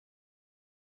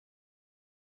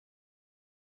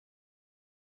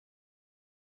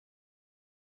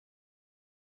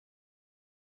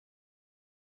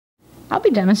I'll be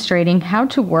demonstrating how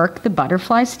to work the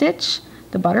butterfly stitch.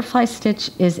 The butterfly stitch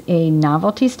is a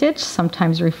novelty stitch,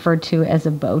 sometimes referred to as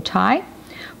a bow tie.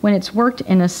 When it's worked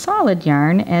in a solid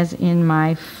yarn, as in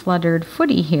my fluttered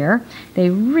footy here, they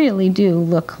really do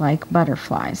look like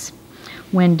butterflies.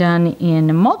 When done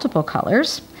in multiple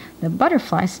colors, the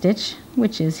butterfly stitch,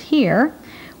 which is here,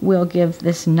 will give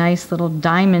this nice little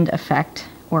diamond effect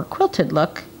or quilted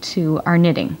look to our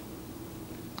knitting.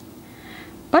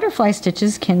 Butterfly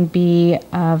stitches can be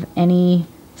of any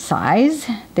size.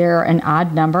 They're an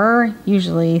odd number,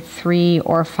 usually 3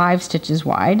 or 5 stitches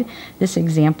wide. This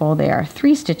example, they are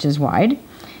 3 stitches wide.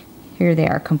 Here they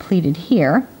are completed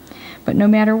here. But no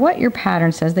matter what your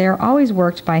pattern says, they are always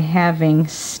worked by having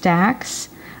stacks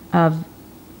of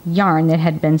yarn that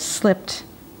had been slipped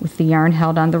with the yarn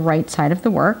held on the right side of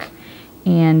the work.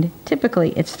 And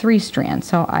typically it's 3 strands.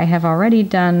 So I have already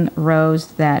done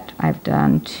rows that I've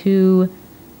done 2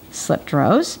 slipped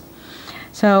rows.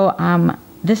 So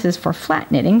this is for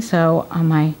flat knitting. So on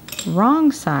my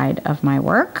wrong side of my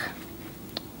work,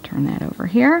 turn that over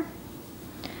here,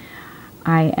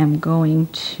 I am going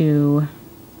to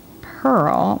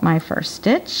purl my first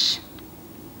stitch,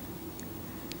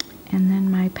 and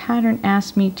then my pattern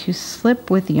asks me to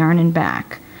slip with yarn and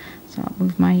back. So I'll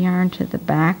move my yarn to the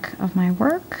back of my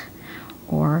work,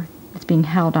 or it's being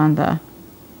held on the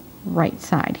right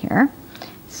side here.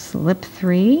 Slip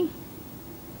 3,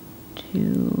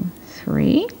 2,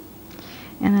 3,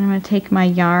 and then I'm going to take my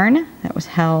yarn that was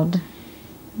held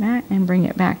back and bring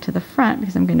it back to the front,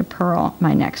 because I'm going to purl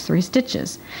my next 3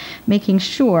 stitches, making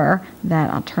sure that,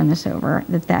 I'll turn this over,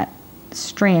 that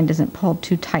strand isn't pulled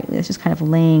too tightly. It's just kind of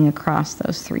laying across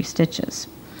those 3 stitches.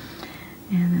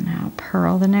 And then I'll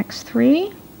purl the next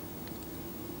 3.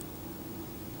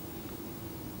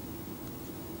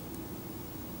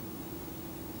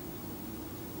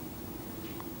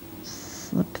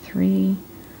 Slip 3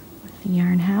 with the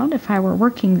yarn held. If I were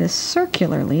working this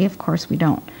circularly, of course we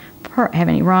don't have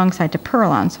any wrong side to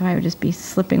purl on, so I would just be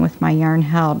slipping with my yarn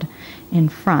held in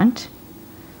front.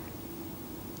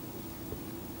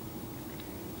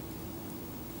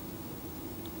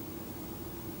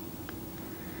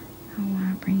 I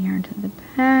want to bring yarn to the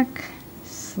back,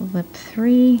 slip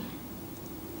 3.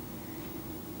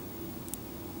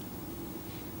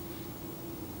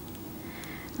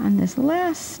 On this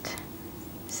last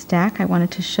stack, I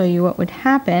wanted to show you what would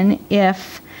happen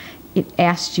if it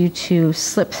asked you to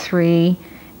slip 3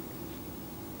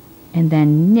 and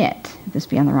then knit. This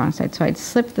be on the wrong side. So I'd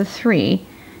slip the 3,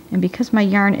 and because my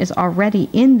yarn is already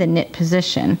in the knit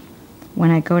position, when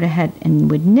I go ahead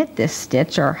and would knit this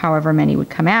stitch, or however many would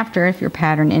come after, if your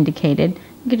pattern indicated,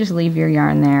 you could just leave your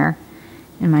yarn there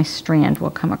and my strand will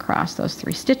come across those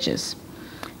 3 stitches.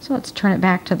 So let's turn it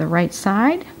back to the right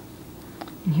side.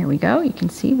 And here we go. You can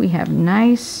see we have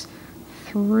nice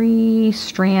 3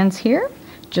 strands here,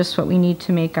 just what we need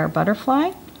to make our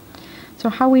butterfly. So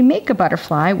how we make a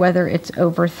butterfly, whether it's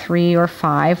over 3 or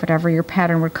 5, whatever your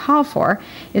pattern would call for,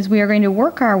 is we are going to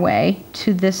work our way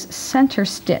to this center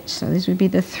stitch. So these would be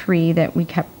the 3 that we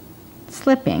kept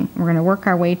slipping. We're going to work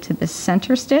our way to the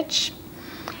center stitch,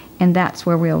 and that's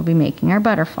where we'll be making our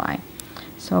butterfly.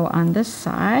 So on this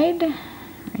side,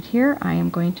 right here, I am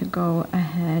going to go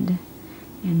ahead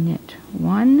and knit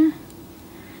 1,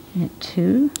 knit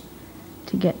 2,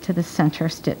 to get to the center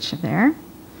stitch there.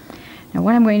 Now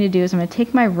what I'm going to do is I'm going to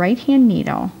take my right hand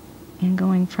needle, and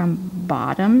going from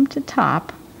bottom to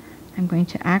top, I'm going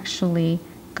to actually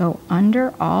go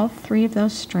under all 3 of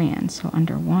those strands. So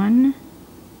under 1,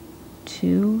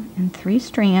 2, and 3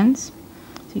 strands.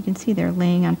 So you can see they're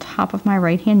laying on top of my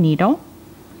right hand needle.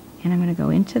 And I'm going to go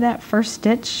into that first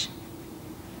stitch,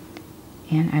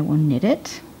 and I will knit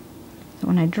it. So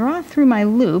when I draw through my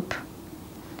loop,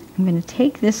 I'm going to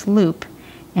take this loop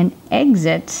and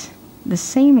exit the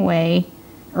same way,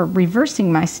 or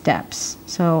reversing my steps.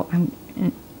 So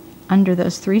I'm under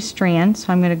those 3 strands,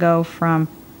 so I'm going to go from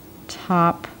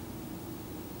top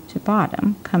to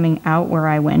bottom, coming out where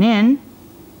I went in,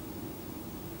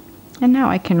 and now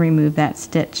I can remove that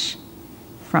stitch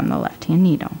from the left hand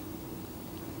needle.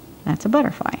 That's a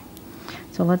butterfly.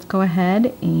 So let's go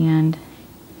ahead and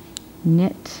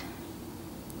knit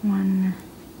 1,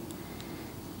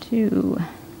 2,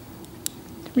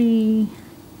 3,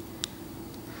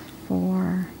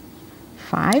 4,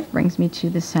 5, brings me to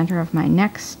the center of my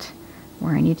next,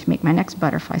 where I need to make my next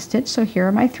butterfly stitch. So here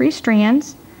are my 3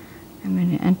 strands. I'm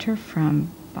going to enter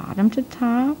from bottom to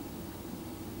top,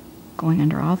 going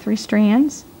under all 3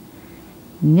 strands,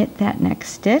 knit that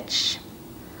next stitch,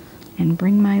 and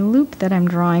bring my loop that I'm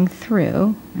drawing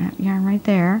through, that yarn right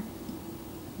there,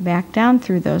 back down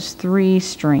through those 3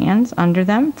 strands under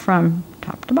them from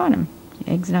top to bottom.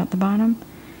 exit out the bottom,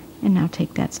 and now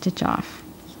take that stitch off.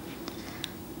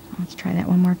 Let's try that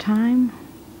one more time.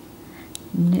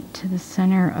 Knit to the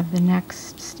center of the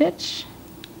next stitch.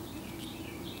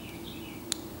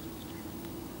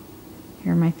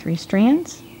 Here are my 3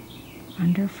 strands,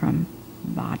 under from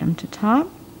bottom to top.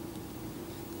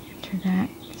 Enter that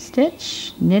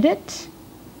stitch, knit it,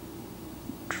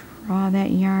 draw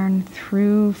that yarn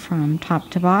through from top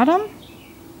to bottom,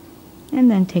 and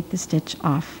then take the stitch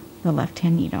off the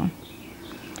left-hand needle.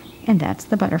 And that's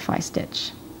the butterfly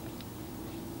stitch.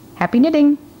 Happy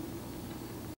knitting!